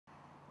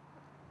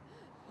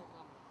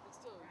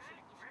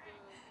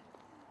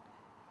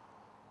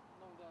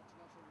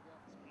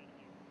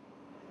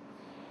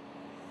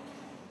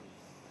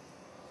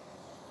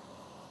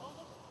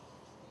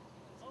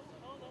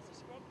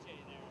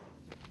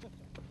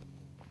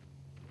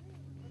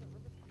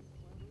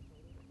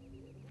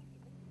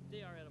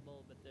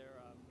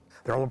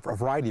There are a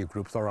variety of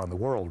groups around the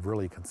world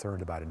really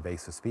concerned about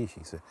invasive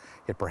species.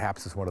 It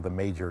perhaps is one of the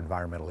major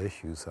environmental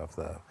issues of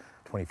the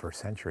 21st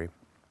century.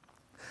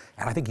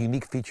 And I think a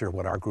unique feature of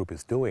what our group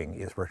is doing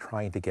is we're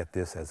trying to get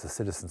this as a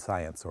citizen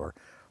science, or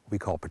what we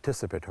call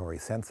participatory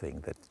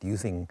sensing, that's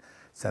using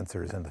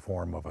sensors in the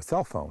form of a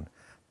cell phone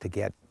to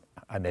get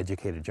an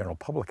educated general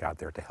public out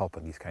there to help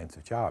in these kinds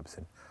of jobs.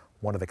 And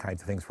one of the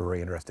kinds of things we're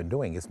very interested in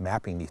doing is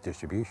mapping these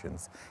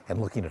distributions and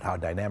looking at how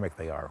dynamic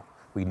they are.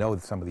 We know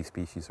that some of these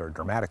species are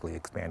dramatically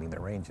expanding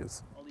their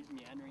ranges. All these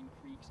meandering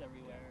creeks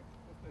everywhere.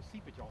 There's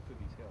seepage all through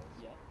these hills.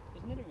 Yeah.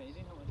 Isn't it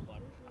amazing how much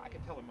water is really? I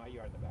can tell in my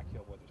yard in the back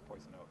hill where there's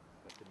poison oak.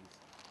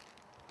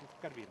 It's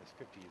got to be in its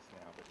 50s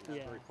now, but it's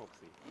very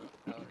folksy.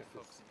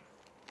 Folksy.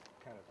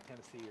 Kind of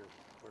Tennessee or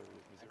where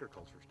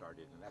agriculture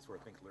started, and that's where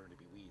things learned to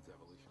be weeds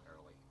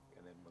evolutionarily.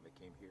 And then when they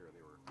came here,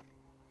 they were...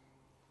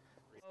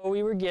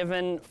 We were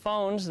given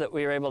phones that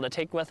we were able to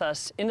take with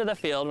us into the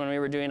field when we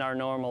were doing our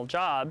normal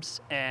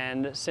jobs,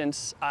 and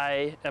since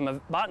I am a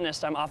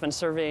botanist, I'm often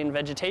surveying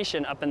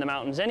vegetation up in the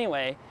mountains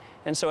anyway,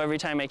 and so every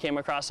time I came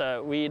across a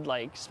weed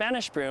like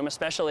Spanish broom,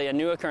 especially a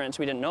new occurrence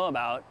we didn't know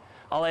about,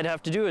 all I'd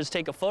have to do is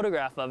take a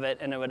photograph of it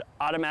and it would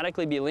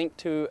automatically be linked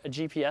to a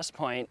GPS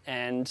point,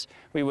 and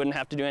we wouldn't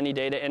have to do any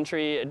data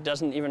entry. It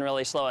doesn't even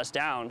really slow us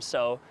down,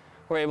 so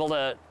we're able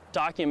to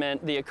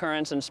document the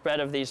occurrence and spread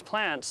of these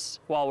plants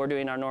while we're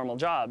doing our normal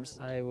jobs.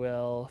 I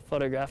will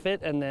photograph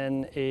it, and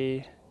then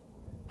a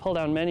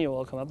pull-down menu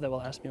will come up that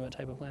will ask me what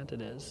type of plant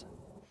it is.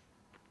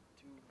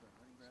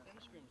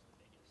 Spanish broom's the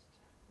biggest.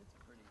 It's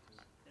pretty too.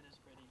 It is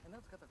pretty. And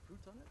that's got the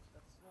fruits on it?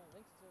 That's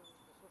links to the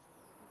social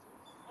media pieces?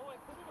 Oh, I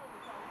put it on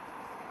the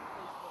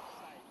Facebook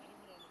site. I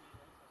didn't put it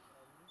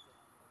on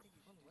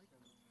the main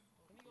website.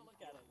 Let me go look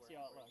at it and see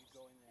how it looks.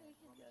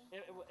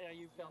 Are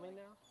you filming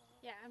now?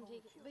 Yeah, I'm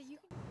taking, but you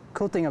can...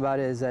 Cool thing about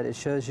it is that it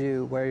shows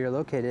you where you're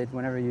located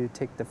whenever you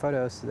take the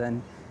photos, so then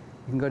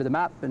you can go to the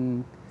map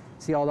and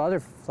see all the other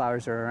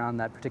flowers that are around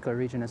that particular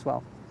region as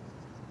well.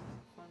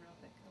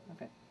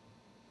 Okay.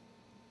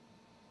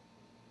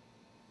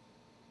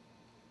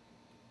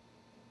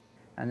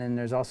 And then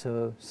there's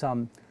also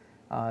some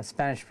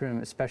Spanish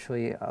broom,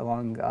 especially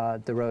along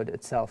the road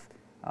itself.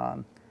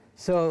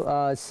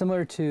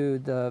 Similar to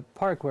the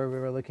park where we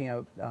were looking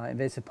at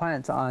invasive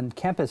plants, on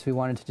campus we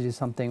wanted to do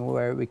something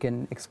where we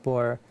can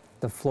explore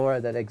the flora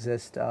that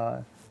exists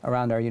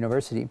around our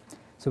university.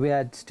 So we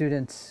had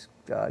students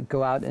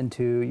go out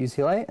into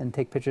UCLA and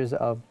take pictures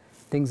of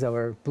things that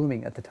were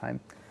blooming at the time.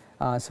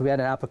 So we had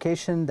an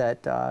application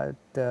that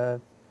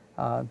the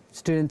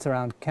students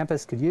around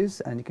campus could use,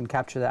 and you can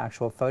capture the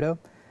actual photo.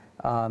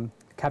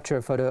 Capture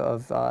a photo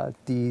of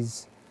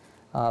these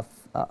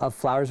of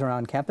flowers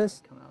around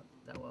campus. Come out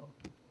that well.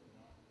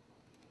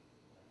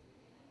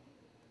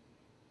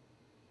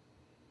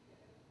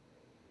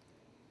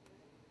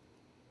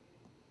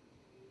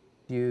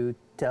 You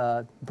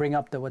bring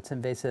up the What's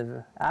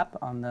Invasive app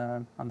on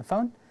the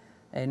phone.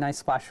 A nice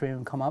splash screen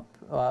will come up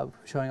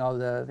showing all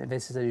the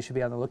invasives that you should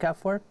be on the lookout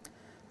for.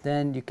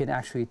 Then you can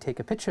actually take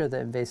a picture of the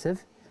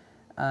invasive,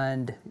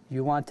 and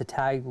you want to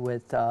tag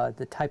with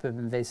the type of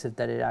invasive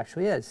that it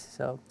actually is.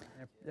 So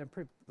they're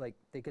pretty, like,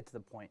 they get to the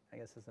point, I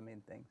guess is the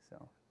main thing.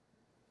 So.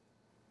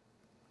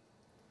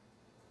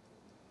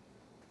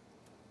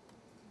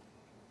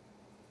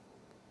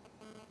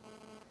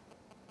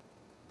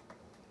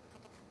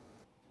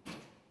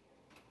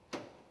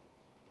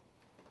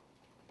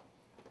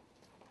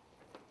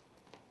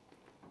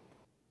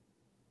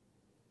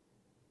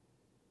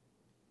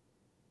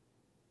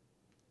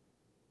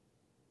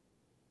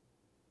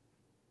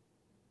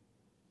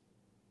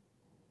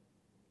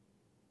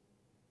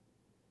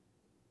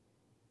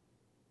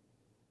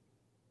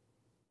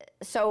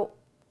 So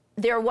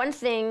one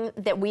thing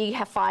that we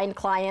find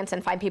clients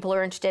and find people who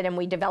are interested in,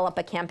 we develop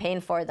a campaign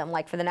for them,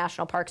 like for the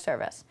National Park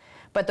Service.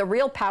 But the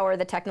real power of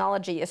the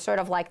technology is sort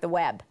of like the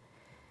web,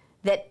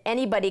 that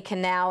anybody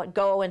can now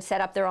go and set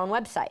up their own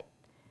website.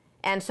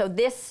 And so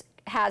this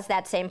has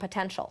that same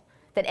potential,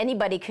 that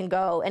anybody can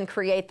go and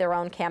create their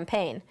own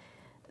campaign.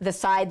 The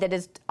side that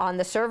is on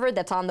the server,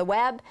 that's on the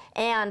web,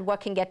 and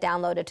what can get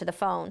downloaded to the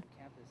phone.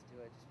 Campus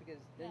do it, just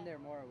because then they're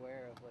more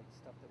aware of like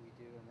stuff that we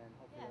do, and then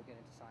hopefully they'll get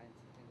into science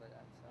and things like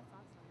that. So. That's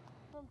awesome.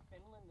 From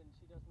Finland, and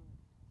she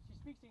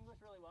speaks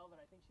English really well, but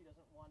I think she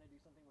doesn't want to do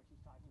something where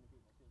she's talking to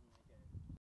people.